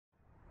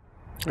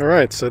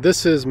Alright, so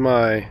this is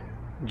my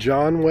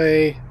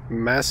Jonway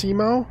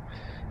Massimo.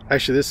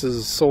 Actually, this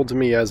is sold to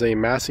me as a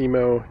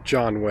Massimo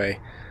Jonway.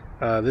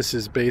 This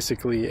is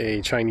basically a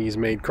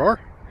Chinese-made car.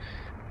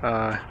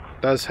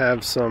 Does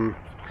have some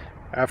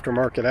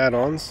aftermarket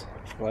add-ons,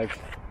 like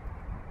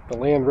the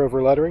Land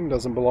Rover lettering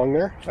doesn't belong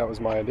there. That was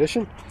my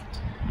addition.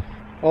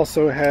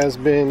 Also has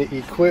been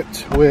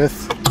equipped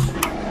with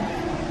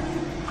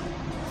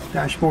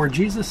dashboard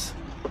Jesus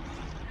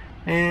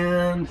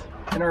and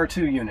an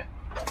R2 unit.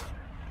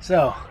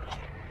 So,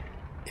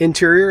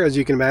 interior, as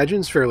you can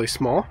imagine, is fairly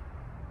small.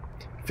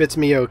 Fits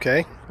me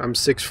okay. I'm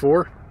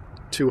 6'4",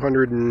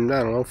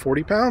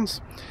 240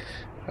 pounds.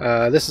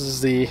 This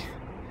is the,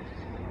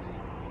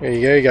 there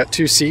you go, you got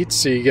two seats,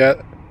 so you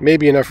got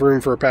maybe enough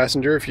room for a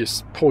passenger if you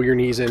pull your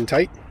knees in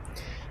tight.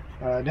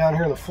 Down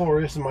here on the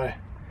floor, this is my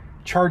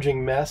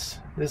charging mess.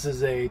 This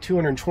is a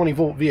 220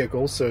 volt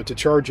vehicle, so to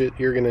charge it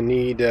you're going to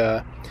need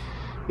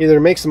either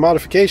to make some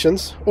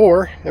modifications,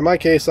 or in my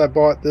case I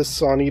bought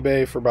this on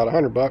eBay for about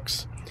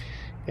 $100,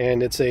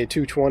 and it's a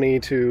 220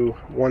 to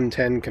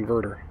 110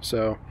 converter.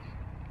 So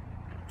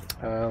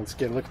let's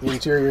get a look at the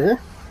interior here.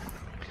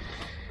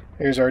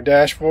 Here's our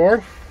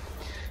dashboard.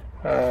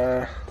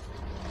 Turn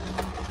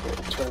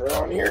it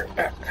on here.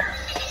 There's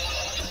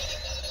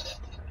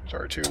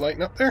R2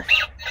 lighting up there.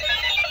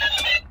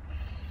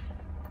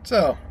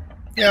 So,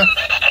 yeah.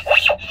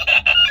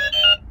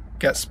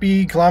 Got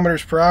speed,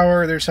 kilometers per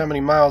hour. There's how many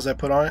miles I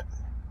put on it.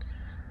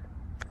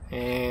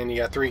 And you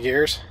got 3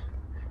 gears.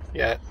 You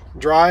got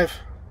drive,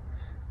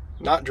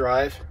 not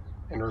drive,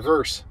 and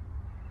reverse.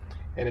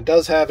 And it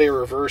does have a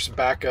reverse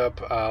backup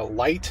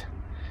light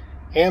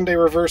and a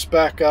reverse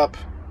backup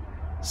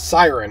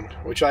siren,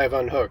 which I have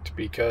unhooked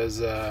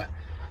because, well,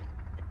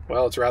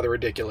 it's rather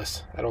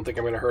ridiculous. I don't think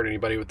I'm going to hurt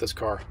anybody with this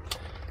car.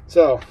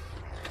 So,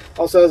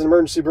 also has an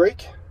emergency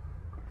brake.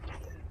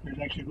 There's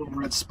actually a little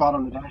red spot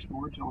on the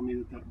dashboard telling me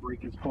that that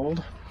brake is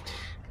pulled.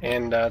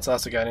 And it's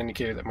also got an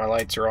indicator that my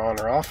lights are on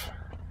or off.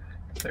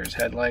 There's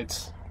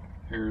headlights.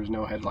 There's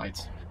no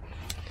headlights.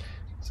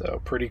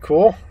 So pretty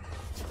cool.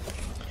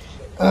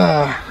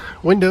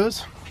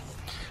 Windows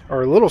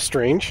are a little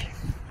strange.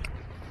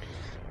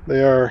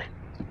 They are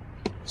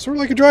sort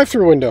of like a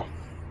drive-through window.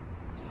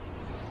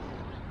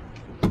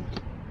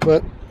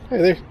 But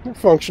hey, they're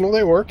functional,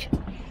 they work.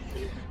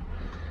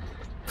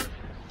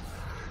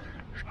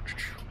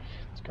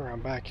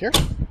 Around back here.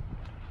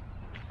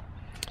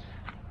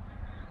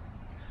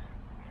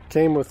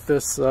 Came with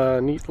this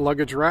neat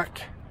luggage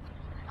rack.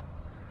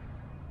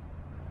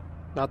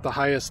 Not the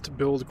highest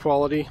build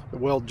quality. The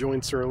weld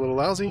joints are a little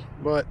lousy,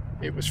 but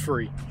it was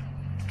free.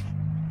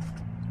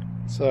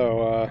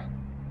 So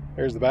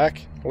there's the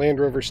back. Land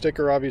Rover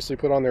sticker obviously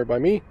put on there by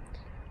me.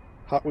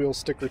 Hot Wheels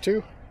sticker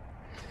too.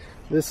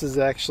 This is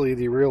actually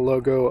the real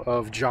logo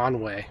of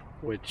Jonway,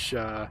 which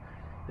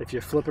if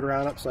you flip it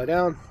around upside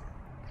down,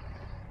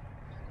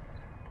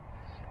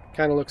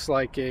 kind of looks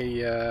like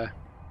a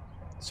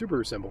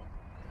Subaru symbol.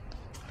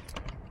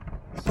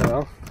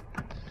 So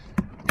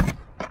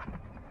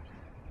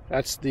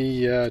that's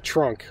the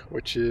trunk,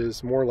 which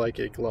is more like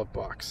a glove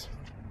box.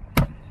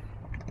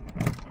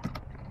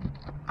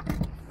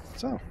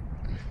 So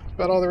that's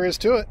about all there is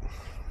to it.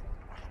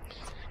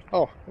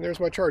 Oh, and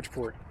there's my charge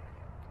port.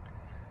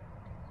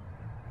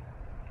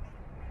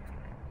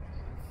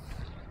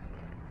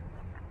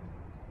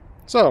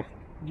 So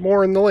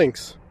more in the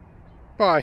links.